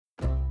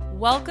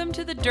Welcome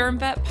to the Derm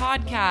Vet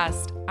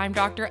podcast. I'm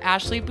Dr.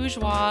 Ashley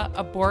Bourgeois,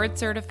 a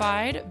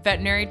board-certified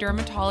veterinary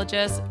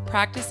dermatologist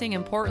practicing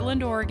in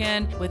Portland,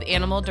 Oregon with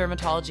animal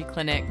dermatology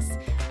clinics.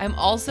 I'm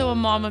also a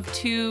mom of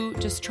two,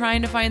 just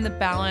trying to find the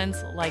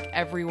balance like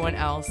everyone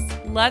else.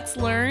 Let's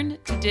learn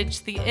to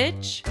ditch the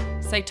itch,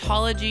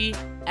 cytology,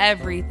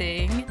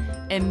 everything,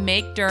 and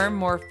make derm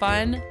more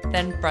fun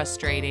than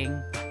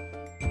frustrating.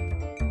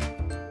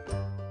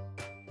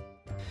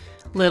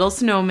 Little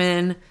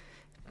Snowmen,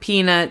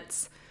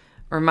 Peanuts,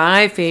 or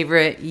my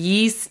favorite,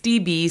 Yeasty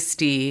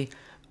Beastie,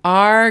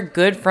 our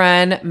good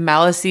friend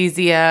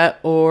Malassezia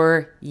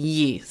or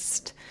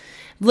yeast.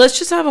 Let's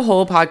just have a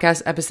whole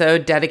podcast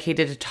episode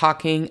dedicated to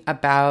talking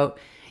about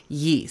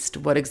yeast.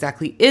 What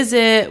exactly is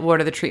it?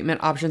 What are the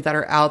treatment options that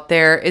are out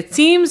there? It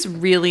seems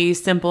really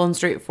simple and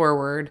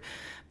straightforward,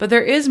 but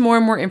there is more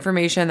and more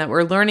information that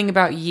we're learning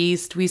about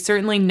yeast. We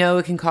certainly know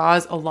it can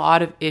cause a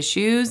lot of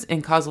issues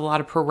and cause a lot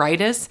of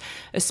pruritus,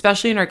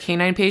 especially in our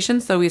canine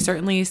patients, so we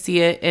certainly see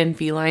it in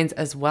felines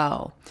as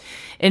well.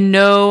 And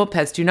no,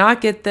 pets do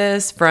not get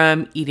this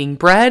from eating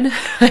bread.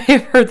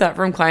 I've heard that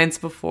from clients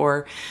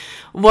before.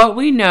 What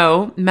we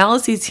know,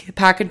 Malassezia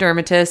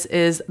pachydermatous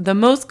is the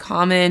most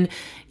common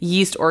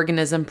yeast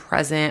organism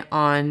present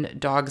on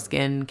dog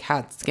skin,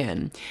 cat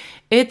skin.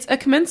 It's a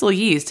commensal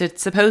yeast.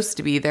 It's supposed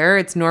to be there.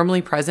 It's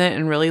normally present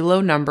in really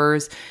low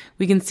numbers.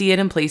 We can see it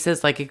in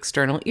places like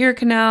external ear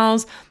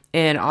canals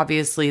and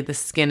obviously the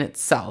skin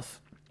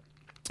itself.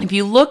 If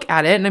you look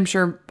at it, and I'm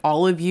sure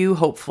all of you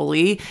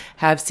hopefully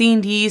have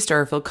seen yeast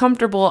or feel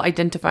comfortable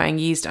identifying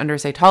yeast under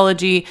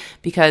cytology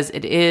because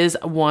it is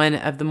one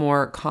of the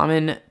more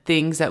common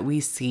things that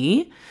we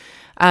see.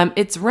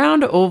 It's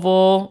round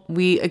oval.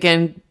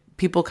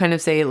 People kind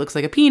of say it looks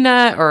like a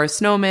peanut or a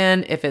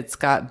snowman if it's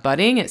got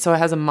budding. So it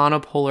has a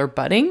monopolar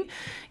budding.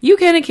 You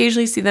can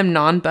occasionally see them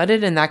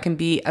non-budded, and that can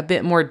be a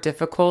bit more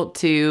difficult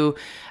to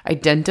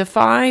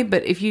identify.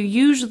 But if you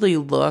usually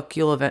look,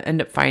 you'll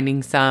end up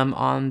finding some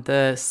on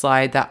the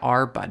slide that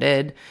are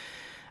budded.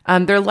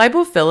 They're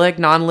lipophilic,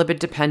 non-lipid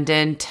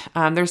dependent.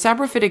 They're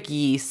saprophytic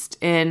yeast,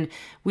 and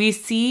we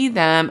see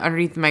them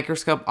underneath the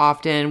microscope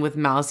often with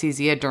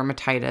Malassezia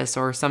dermatitis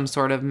or some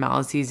sort of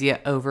Malassezia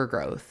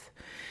overgrowth.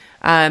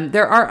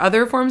 There are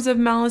other forms of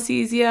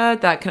Malassezia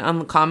that can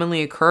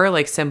uncommonly occur,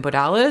 like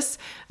Symbodalis,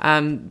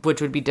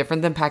 which would be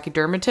different than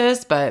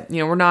pachydermatous, but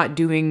we're not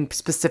doing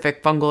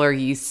specific fungal or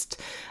yeast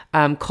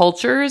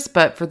cultures,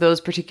 but for those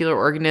particular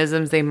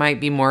organisms, they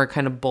might be more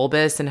kind of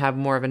bulbous and have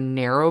more of a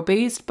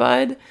narrow-based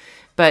bud,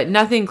 but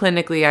nothing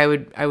clinically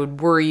I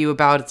would worry you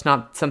about. It's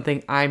not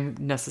something I'm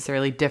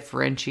necessarily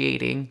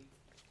differentiating.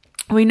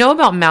 We know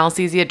about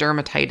Malassezia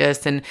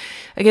dermatitis, and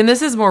again,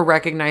 this is more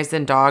recognized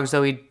in dogs,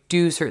 though we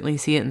do certainly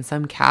see it in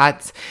some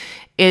cats.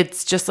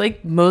 It's just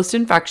like most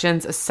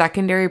infections, a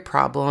secondary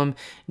problem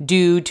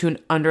due to an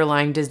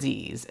underlying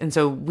disease. And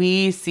so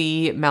we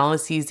see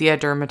Malassezia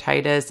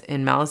dermatitis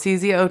and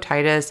Malassezia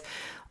otitis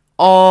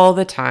all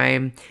the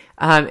time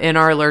in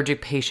our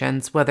allergic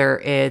patients, whether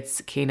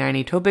it's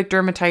canine atopic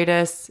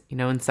dermatitis,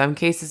 in some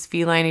cases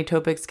feline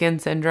atopic skin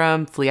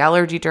syndrome, flea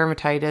allergy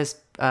dermatitis,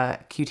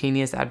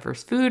 cutaneous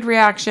adverse food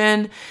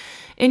reaction.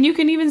 And you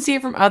can even see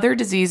it from other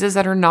diseases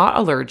that are not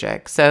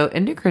allergic. So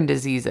endocrine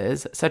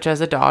diseases, such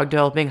as a dog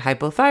developing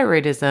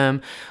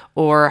hypothyroidism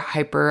or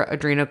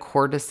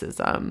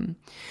hyperadrenocorticism.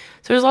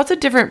 So there's lots of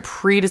different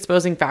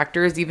predisposing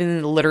factors, even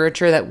in the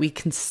literature, that we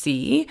can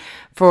see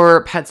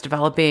for pets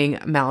developing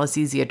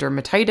Malassezia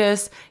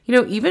dermatitis.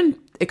 Even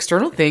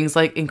external things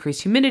like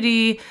increased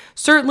humidity,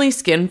 certainly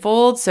skin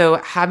folds. So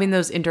having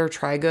those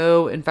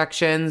intertrigo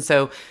infections,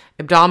 so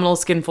abdominal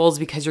skin folds,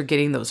 because you're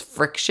getting those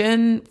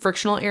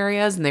frictional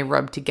areas and they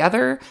rub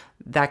together,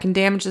 that can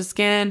damage the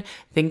skin.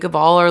 Think of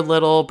all our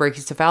little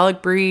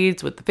brachycephalic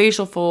breeds with the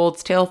facial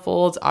folds, tail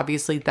folds.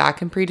 Obviously, that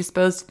can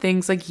predispose to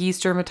things like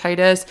yeast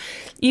dermatitis,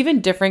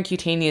 even different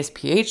cutaneous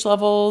pH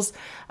levels.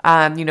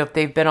 If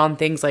they've been on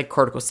things like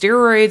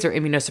corticosteroids or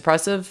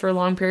immunosuppressive for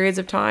long periods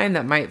of time,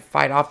 that might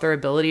fight off their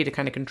ability to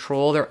kind of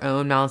control their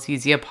own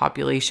Malassezia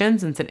population,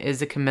 since it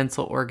is a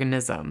commensal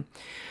organism.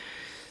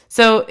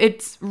 So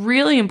it's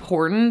really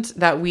important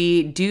that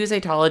we do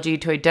cytology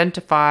to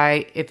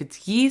identify if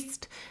it's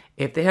yeast,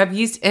 if they have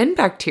yeast and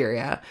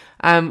bacteria.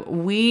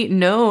 We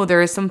know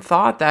there is some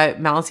thought that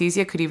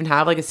Malassezia could even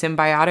have like a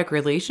symbiotic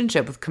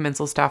relationship with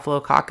commensal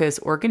Staphylococcus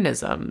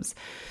organisms.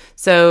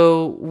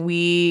 So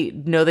we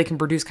know they can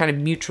produce kind of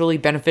mutually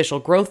beneficial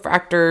growth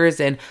factors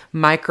and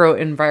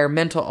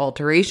microenvironmental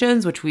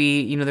alterations, which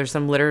there's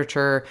some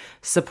literature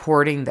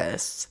supporting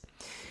this.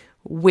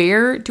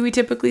 Where do we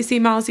typically see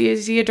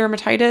Malassezia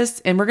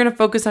dermatitis? And we're going to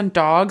focus on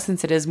dogs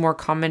since it is more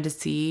common to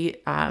see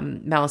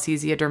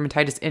Malassezia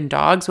dermatitis in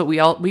dogs, but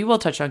we will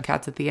touch on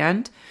cats at the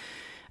end.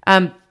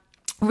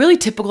 Really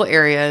typical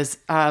areas,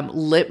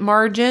 lip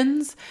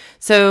margins.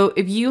 So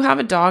if you have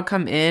a dog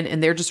come in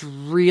and they're just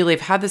really,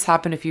 I've had this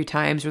happen a few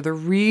times, where they're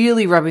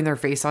really rubbing their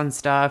face on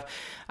stuff,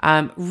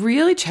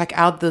 really check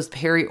out those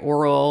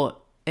perioral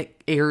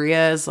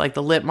areas like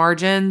the lip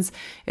margins,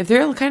 if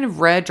they're kind of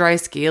red, dry,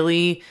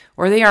 scaly,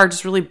 or they are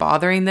just really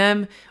bothering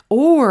them,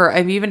 or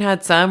I've even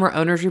had some where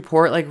owners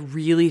report like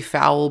really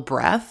foul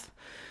breath,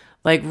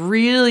 like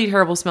really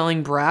terrible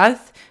smelling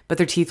breath, but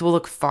their teeth will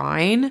look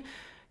fine.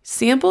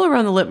 Sample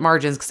around the lip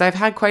margins, because I've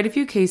had quite a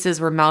few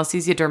cases where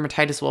Malassezia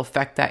dermatitis will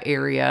affect that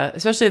area,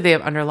 especially if they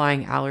have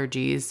underlying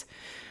allergies.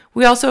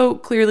 We also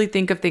clearly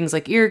think of things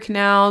like ear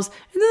canals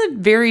and then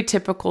the very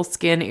typical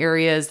skin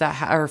areas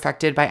that are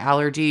affected by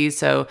allergies.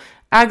 So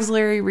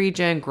axillary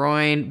region,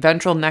 groin,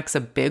 ventral neck's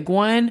a big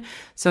one.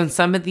 So in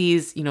some of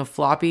these,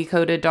 floppy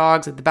coated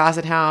dogs like the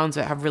Basset Hounds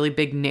that have really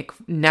big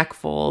neck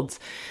folds,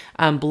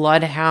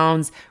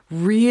 bloodhounds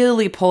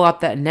really pull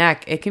up that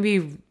neck. It can be,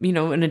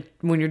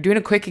 when you're doing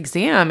a quick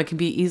exam, it can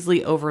be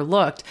easily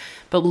overlooked.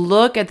 But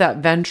look at that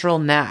ventral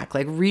neck,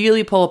 like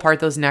really pull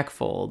apart those neck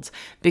folds,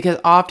 because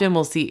often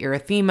we'll see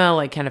erythema,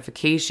 like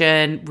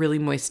lichenification, really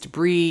moist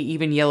debris,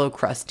 even yellow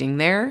crusting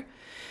there.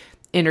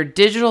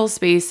 Interdigital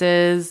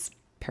spaces,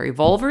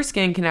 perivulvar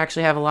skin can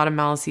actually have a lot of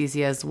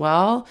Malassezia as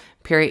well.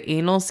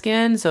 Perianal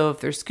skin, so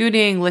if they're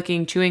scooting,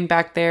 licking, chewing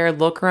back there,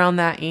 look around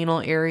that anal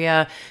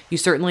area. You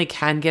certainly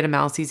can get a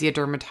Malassezia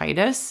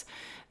dermatitis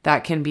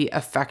that can be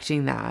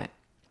affecting that.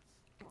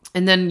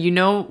 And then,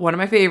 one of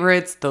my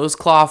favorites, those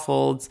claw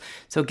folds.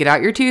 So get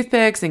out your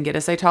toothpicks and get a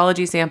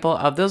cytology sample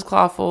of those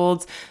claw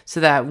folds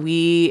so that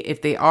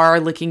if they are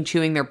licking,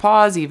 chewing their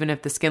paws, even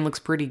if the skin looks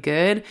pretty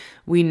good,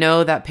 we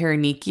know that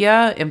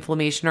paronychia,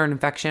 inflammation or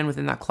infection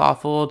within that claw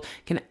fold,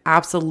 can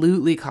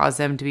absolutely cause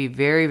them to be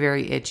very,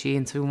 very itchy.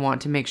 And so we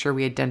want to make sure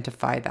we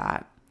identify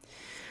that.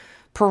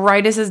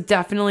 Pruritus is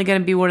definitely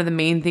going to be one of the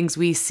main things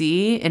we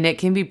see, and it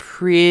can be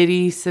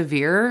pretty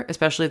severe,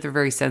 especially if they're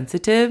very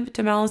sensitive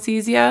to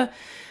Malassezia.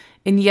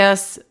 And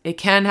yes, it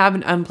can have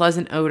an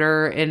unpleasant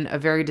odor and a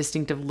very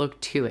distinctive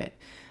look to it.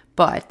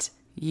 But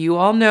you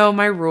all know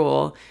my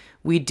rule.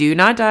 We do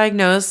not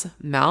diagnose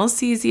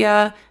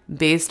Malassezia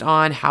based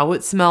on how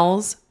it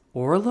smells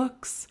or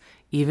looks.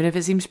 Even if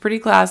it seems pretty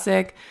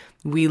classic,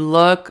 we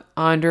look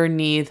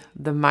underneath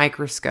the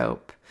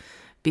microscope,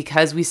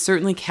 because we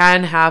certainly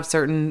can have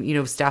certain,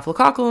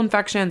 staphylococcal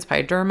infections,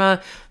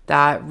 pyoderma,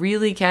 that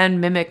really can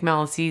mimic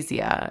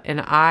Malassezia. And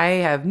I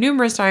have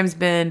numerous times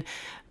been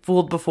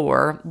fooled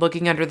before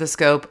looking under the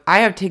scope.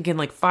 I have taken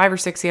like 5 or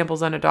 6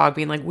 samples on a dog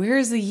being like,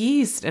 where's the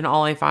yeast? And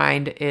all I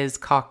find is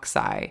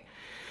cocci.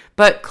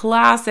 But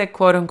classic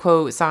quote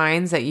unquote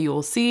signs that you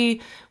will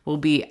see will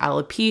be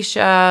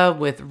alopecia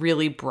with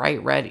really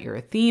bright red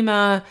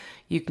erythema.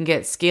 You can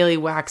get scaly,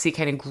 waxy,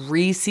 kind of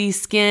greasy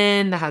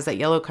skin that has that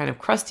yellow kind of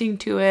crusting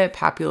to it,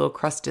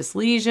 papulocrustus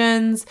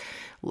lesions.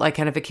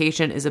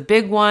 Lichenification is a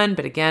big one,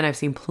 but again, I've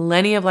seen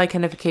plenty of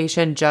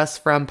lichenification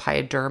just from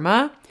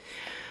pyoderma.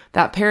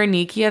 That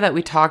paronychia that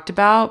we talked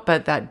about,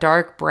 but that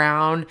dark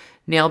brown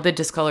nail bed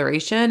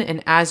discoloration.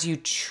 And as you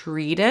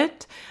treat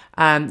it,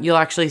 you'll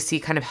actually see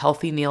kind of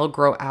healthy nail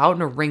grow out,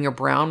 and a ring of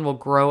brown will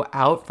grow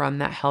out from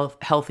that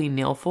healthy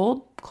nail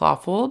fold, claw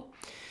fold.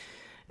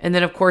 And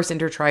then, of course,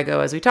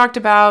 intertrigo, as we talked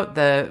about,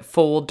 the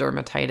fold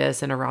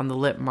dermatitis and around the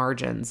lip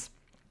margins.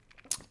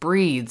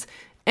 Breeds.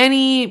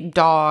 Any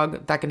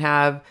dog that can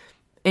have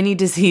any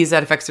disease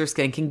that affects their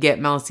skin can get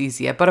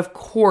Malassezia. But of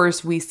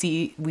course, we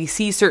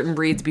see certain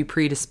breeds be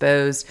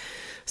predisposed.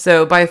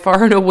 So by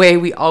far and away,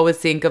 we always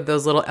think of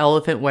those little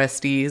elephant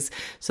Westies.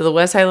 So the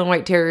West Highland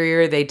White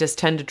Terrier, they just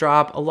tend to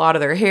drop a lot of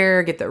their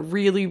hair, get that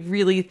really,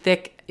 really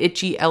thick,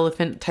 itchy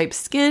elephant type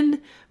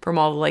skin from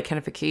all the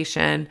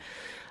lichenification.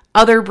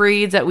 Other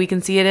breeds that we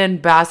can see it in,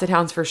 Basset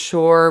Hounds for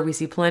sure. We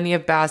see plenty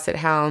of Basset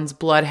Hounds,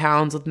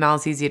 Bloodhounds with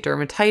Malassezia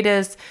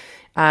dermatitis.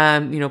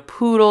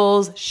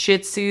 Poodles, Shih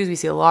Tzus. We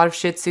see a lot of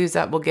Shih Tzus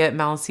that will get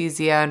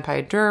Malassezia and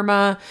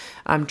pyoderma.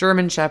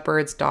 German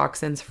Shepherds,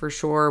 Dachshunds for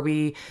sure.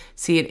 We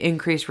see an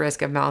increased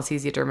risk of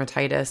Malassezia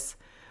dermatitis.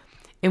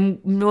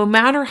 And no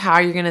matter how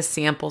you're going to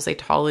sample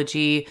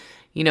cytology,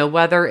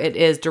 whether it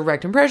is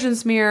direct impression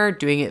smear,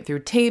 doing it through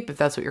tape, if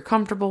that's what you're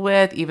comfortable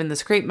with, even the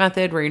scrape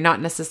method where you're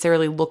not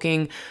necessarily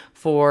looking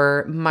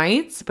for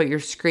mites, but you're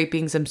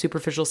scraping some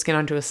superficial skin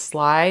onto a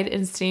slide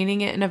and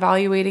staining it and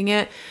evaluating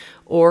it.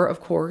 Or, of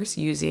course,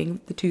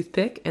 using the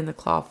toothpick and the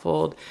claw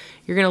fold.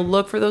 You're going to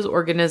look for those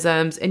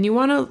organisms, and you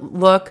want to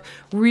look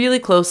really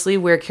closely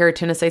where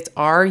keratinocytes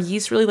are.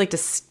 Yeast really like to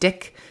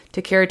stick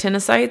to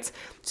keratinocytes,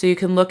 so you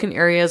can look in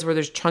areas where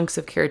there's chunks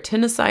of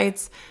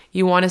keratinocytes.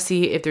 You want to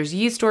see if there's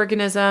yeast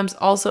organisms,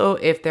 also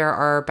if there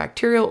are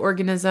bacterial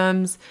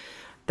organisms.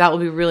 That will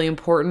be really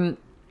important.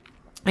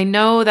 I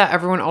know that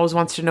everyone always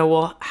wants to know,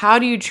 well, how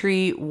do you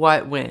treat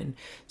what when?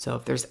 So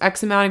if there's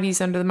X amount of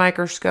yeast under the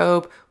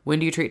microscope, when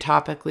do you treat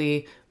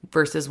topically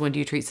versus when do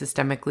you treat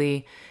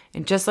systemically?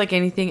 And just like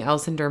anything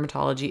else in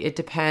dermatology, it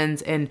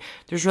depends. And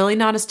there's really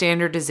not a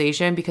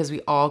standardization because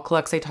we all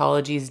collect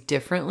cytologies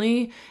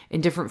differently,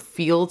 and different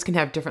fields can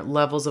have different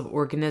levels of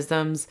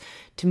organisms.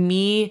 To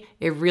me,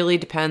 it really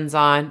depends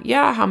on,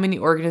 how many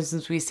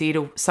organisms we see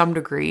to some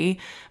degree,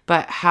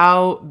 but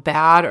how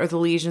bad are the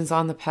lesions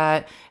on the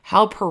pet?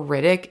 How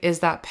paritic is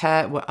that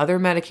pet? What other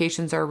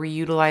medications are we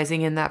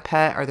utilizing in that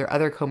pet? Are there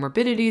other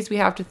comorbidities we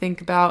have to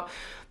think about?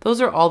 Those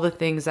are all the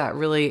things that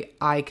really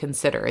I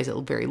consider. Is it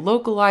very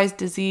localized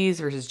disease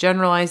versus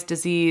generalized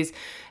disease?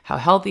 How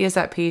healthy is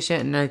that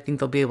patient? And I think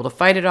they'll be able to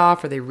fight it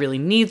off, or they really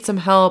need some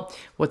help.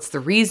 What's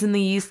the reason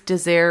the yeast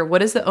is there?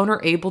 What is the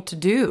owner able to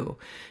do?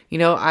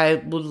 I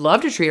would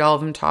love to treat all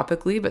of them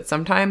topically, but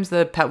sometimes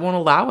the pet won't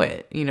allow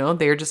it.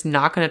 They're just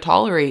not going to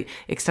tolerate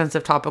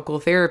extensive topical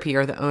therapy,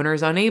 or the owner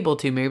is unable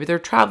to. Maybe they're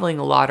traveling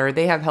a lot, or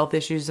they have health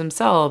issues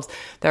themselves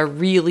that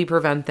really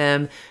prevent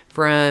them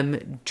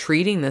from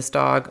treating this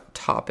dog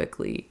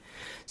topically.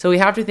 So we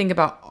have to think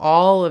about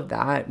all of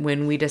that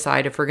when we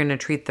decide if we're going to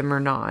treat them or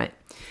not.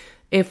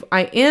 If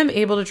I am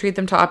able to treat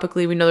them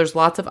topically, we know there's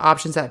lots of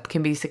options that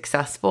can be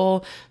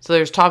successful. So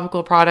there's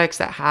topical products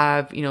that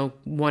have, 1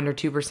 or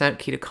 2%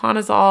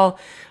 ketoconazole.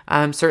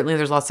 Certainly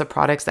there's lots of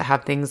products that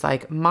have things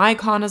like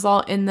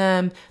myconazole in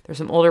them. There's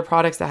some older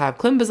products that have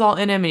clenbuterol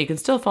in them, and you can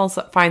still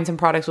find some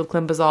products with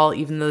clenbuterol,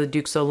 even though the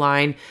Duxo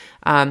line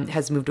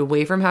has moved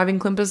away from having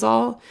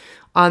clenbuterol.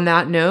 On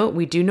that note,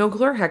 we do know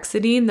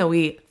chlorhexidine, though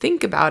we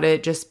think about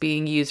it just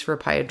being used for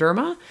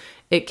pyoderma.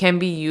 It can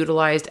be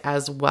utilized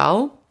as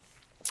well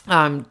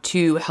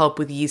to help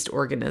with yeast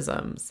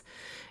organisms.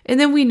 And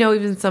then we know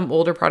even some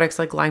older products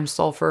like lime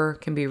sulfur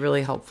can be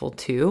really helpful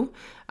too.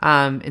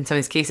 In some of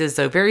these cases,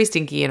 so very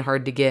stinky and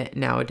hard to get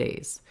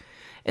nowadays.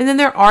 And then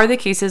there are the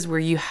cases where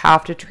you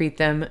have to treat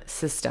them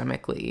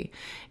systemically.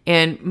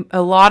 And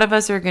a lot of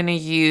us are going to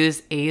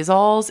use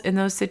azoles in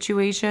those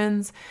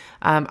situations.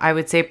 I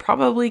would say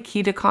probably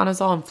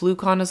ketoconazole and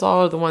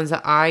fluconazole are the ones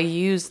that I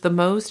use the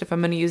most. If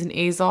I'm going to use an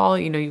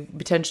azole, you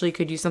potentially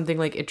could use something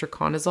like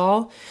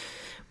itraconazole.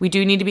 We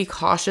do need to be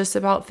cautious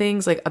about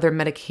things like other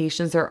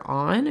medications they're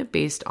on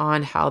based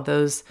on how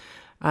those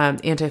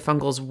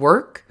antifungals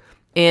work,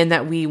 and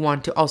that we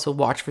want to also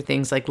watch for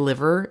things like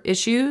liver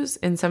issues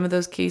in some of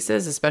those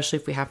cases, especially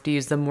if we have to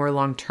use them more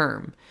long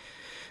term.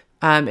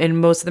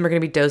 And most of them are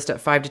going to be dosed at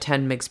 5 to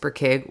 10 mg per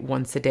kg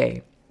once a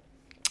day.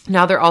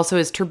 Now, there also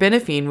is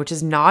terbinafine, which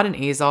is not an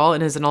azole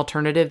and is an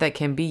alternative that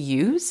can be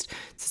used.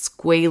 It's a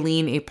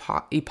squalene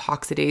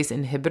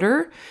epoxidase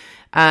inhibitor,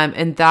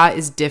 and that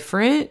is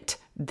different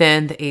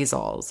than the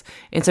azoles.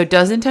 And so it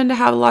doesn't tend to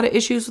have a lot of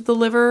issues with the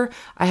liver.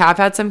 I have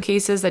had some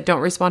cases that don't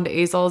respond to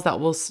azoles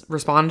that will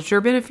respond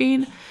to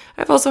terbinafine.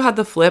 I've also had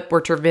the flip where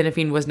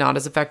terbinafine was not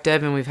as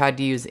effective and we've had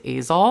to use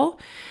azole.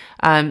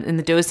 And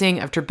the dosing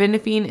of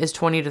terbinafine is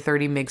 20 to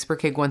 30 mg per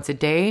kg once a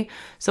day.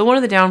 So one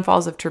of the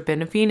downfalls of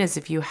terbinafine is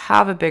if you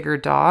have a bigger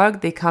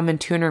dog, they come in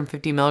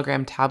 250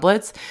 milligram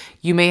tablets.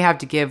 You may have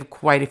to give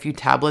quite a few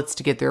tablets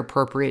to get their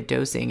appropriate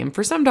dosing. And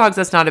for some dogs,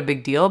 that's not a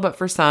big deal, but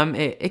for some,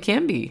 it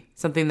can be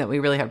something that we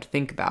really have to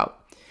think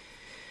about.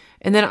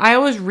 And then I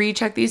always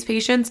recheck these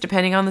patients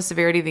depending on the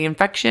severity of the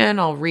infection.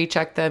 I'll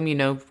recheck them,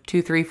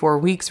 2, 3, 4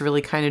 weeks,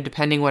 really kind of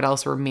depending what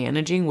else we're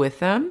managing with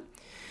them.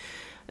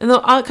 And the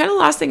kind of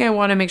last thing I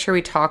want to make sure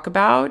we talk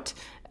about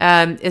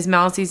is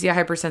Malassezia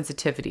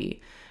hypersensitivity.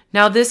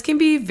 Now, this can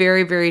be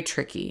very, very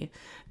tricky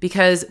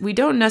because we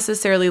don't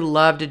necessarily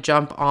love to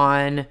jump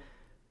on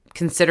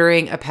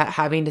considering a pet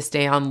having to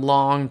stay on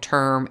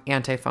long-term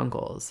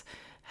antifungals.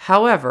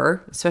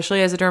 However,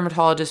 especially as a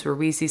dermatologist where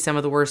we see some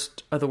of the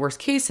worst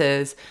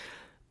cases,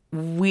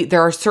 there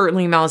are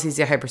certainly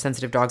Malassezia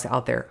hypersensitive dogs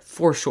out there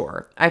for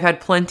sure. I've had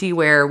plenty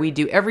where we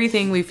do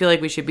everything we feel like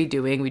we should be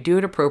doing. We do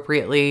it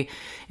appropriately.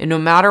 And no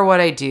matter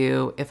what I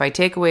do, if I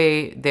take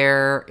away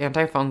their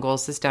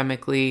antifungals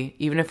systemically,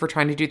 even if we're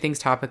trying to do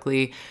things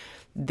topically,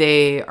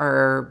 they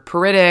are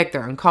paritic,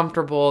 they're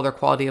uncomfortable, their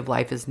quality of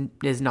life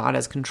is not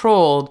as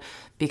controlled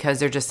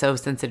because they're just so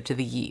sensitive to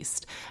the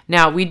yeast.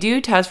 Now, we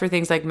do test for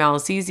things like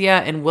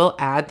Malassezia, and we'll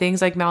add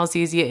things like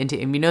Malassezia into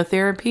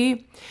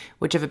immunotherapy,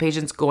 which if a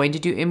patient's going to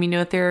do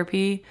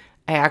immunotherapy,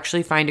 I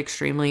actually find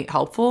extremely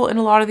helpful in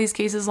a lot of these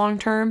cases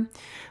long-term.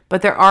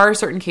 But there are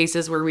certain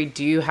cases where we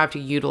do have to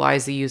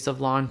utilize the use of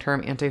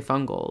long-term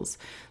antifungals.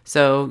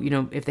 So,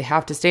 if they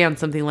have to stay on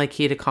something like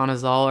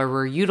ketoconazole, or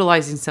we're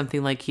utilizing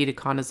something like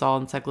ketoconazole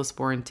and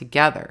cyclosporin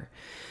together.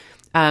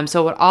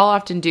 So what I'll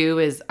often do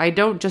is I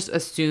don't just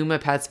assume a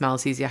pet's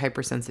Malassezia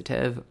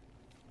hypersensitive.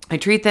 I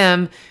treat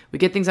them, we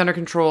get things under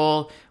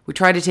control, we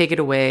try to take it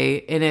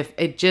away. And if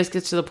it just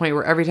gets to the point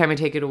where every time I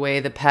take it away,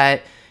 the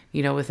pet,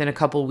 within a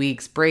couple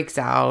weeks breaks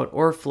out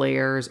or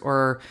flares,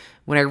 or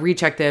when I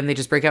recheck them, they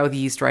just break out with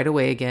yeast right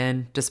away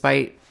again,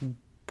 despite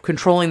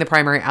controlling the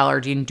primary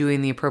allergy and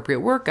doing the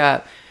appropriate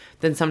workup,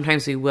 then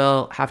sometimes we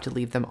will have to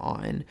leave them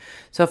on.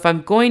 So if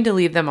I'm going to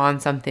leave them on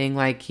something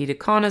like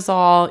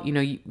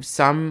ketoconazole,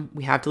 some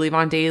we have to leave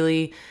on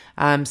daily.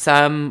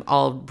 Some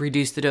I'll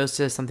reduce the dose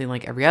to something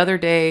like every other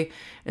day.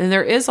 And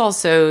there is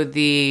also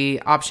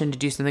the option to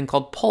do something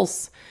called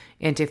pulse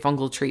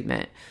antifungal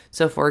treatment.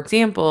 So for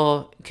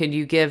example, could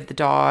you give the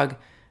dog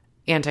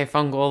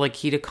antifungal like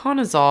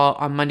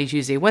ketoconazole on Monday,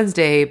 Tuesday,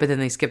 Wednesday, but then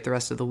they skip the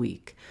rest of the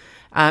week?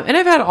 And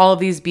I've had all of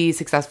these be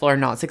successful or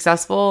not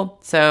successful.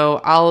 So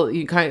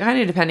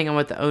kind of depending on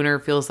what the owner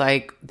feels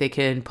like they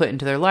can put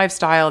into their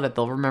lifestyle that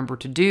they'll remember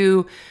to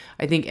do.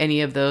 I think any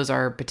of those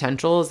are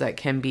potentials that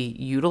can be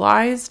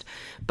utilized.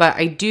 But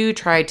I do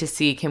try to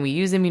see, can we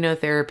use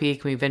immunotherapy?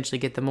 Can we eventually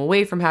get them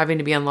away from having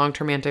to be on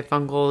long-term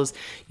antifungals?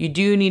 You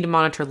do need to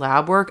monitor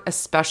lab work,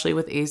 especially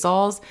with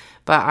azoles.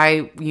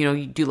 But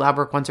you do lab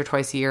work once or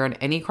twice a year on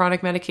any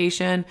chronic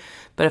medication.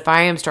 But if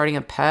I am starting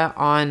a pet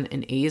on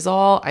an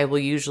azole, I will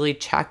usually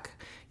check,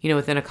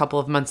 within a couple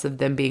of months of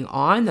them being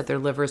on, that their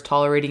liver is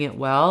tolerating it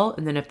well.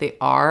 And then if they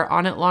are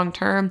on it long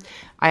term,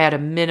 I at a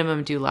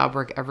minimum do lab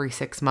work every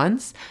 6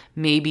 months,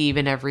 maybe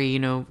even every,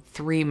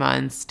 3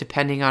 months,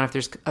 depending on if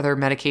there's other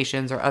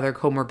medications or other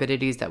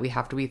comorbidities that we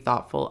have to be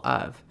thoughtful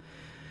of.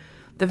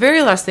 The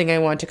very last thing I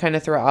want to kind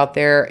of throw out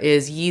there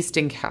is yeast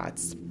in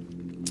cats.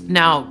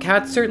 Now,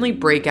 cats certainly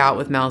break out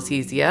with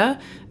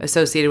Malassezia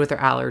associated with their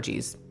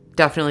allergies.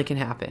 Definitely can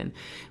happen.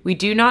 We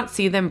do not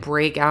see them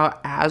break out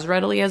as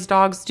readily as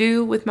dogs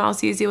do with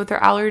Malassezia with their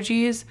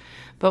allergies.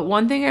 But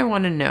one thing I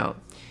want to note,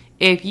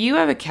 if you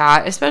have a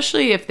cat,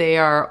 especially if they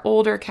are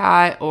older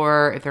cat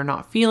or if they're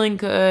not feeling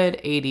good,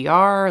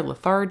 ADR,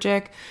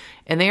 lethargic,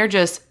 and they are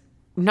just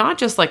not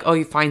just like, oh,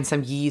 you find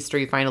some yeast or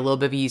you find a little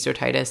bit of yeast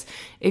otitis.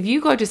 If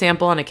you collect a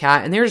sample on a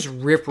cat and there's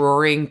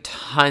rip-roaring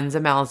tons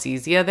of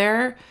Malassezia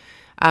there,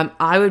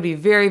 I would be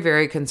very,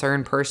 very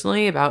concerned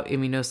personally about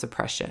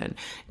immunosuppression.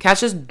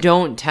 Cats just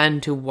don't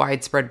tend to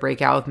widespread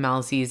break out with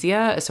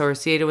Malassezia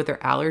associated with their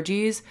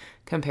allergies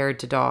compared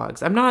to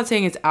dogs. I'm not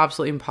saying it's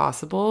absolutely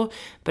impossible,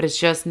 but it's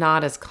just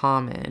not as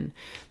common.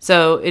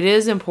 So it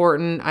is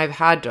important. I've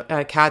had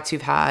cats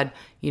who've had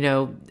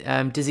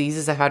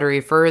diseases. I've had to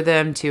refer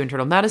them to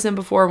internal medicine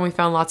before when we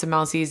found lots of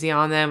Malassezia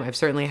on them. I've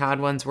certainly had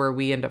ones where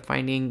we end up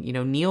finding,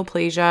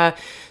 neoplasia.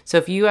 So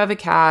if you have a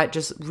cat,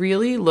 just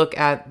really look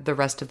at the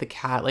rest of the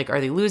cat. Like,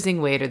 are they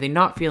losing weight? Are they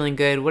not feeling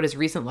good? What does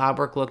recent lab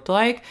work looked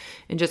like?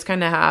 And just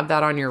kind of have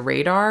that on your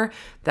radar,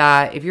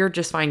 that if you're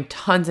just finding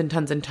tons and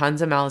tons and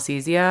tons of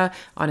Malassezia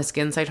on a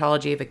skin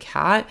cytology of a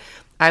cat,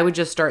 I would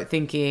just start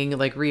thinking,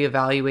 like,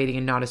 reevaluating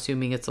and not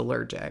assuming it's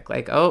allergic.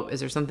 Like, oh,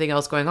 is there something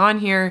else going on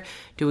here?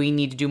 Do we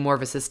need to do more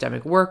of a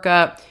systemic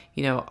workup?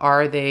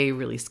 Are they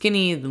really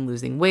skinny, then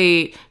losing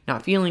weight,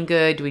 not feeling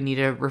good? Do we need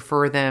to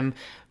refer them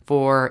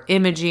for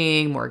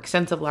imaging, more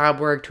extensive lab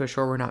work to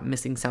assure we're not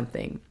missing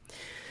something?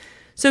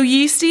 So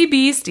Yeasty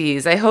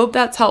Beasties, I hope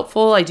that's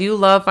helpful. I do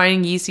love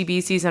finding Yeasty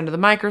Beasties under the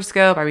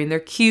microscope. I mean, they're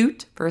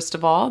cute, first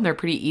of all, and they're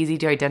pretty easy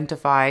to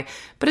identify,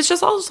 but it's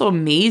just also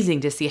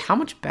amazing to see how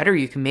much better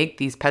you can make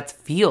these pets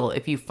feel.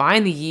 If you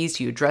find the yeast,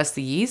 you address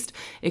the yeast,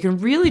 it can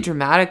really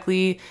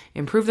dramatically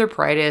improve their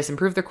pruritus,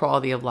 improve their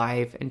quality of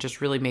life, and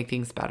just really make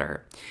things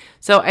better.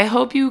 So I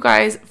hope you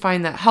guys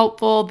find that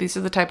helpful. These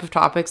are the type of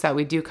topics that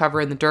we do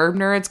cover in the Derm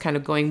Nerds, kind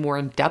of going more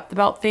in depth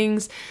about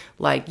things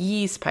like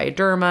yeast,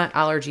 pyoderma,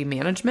 allergy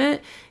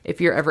management.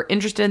 If you're ever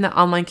interested in the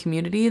online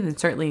community, then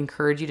certainly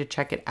encourage you to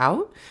check it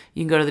out.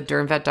 You can go to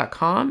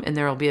thedermvet.com and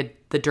there will be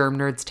the Derm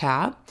Nerds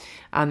tab.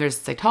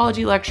 There's a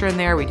cytology lecture in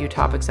there. We do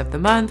topics of the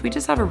month. We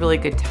just have a really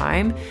good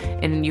time.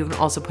 And you can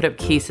also put up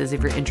cases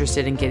if you're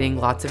interested in getting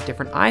lots of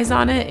different eyes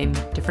on it and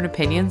different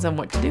opinions on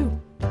what to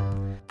do.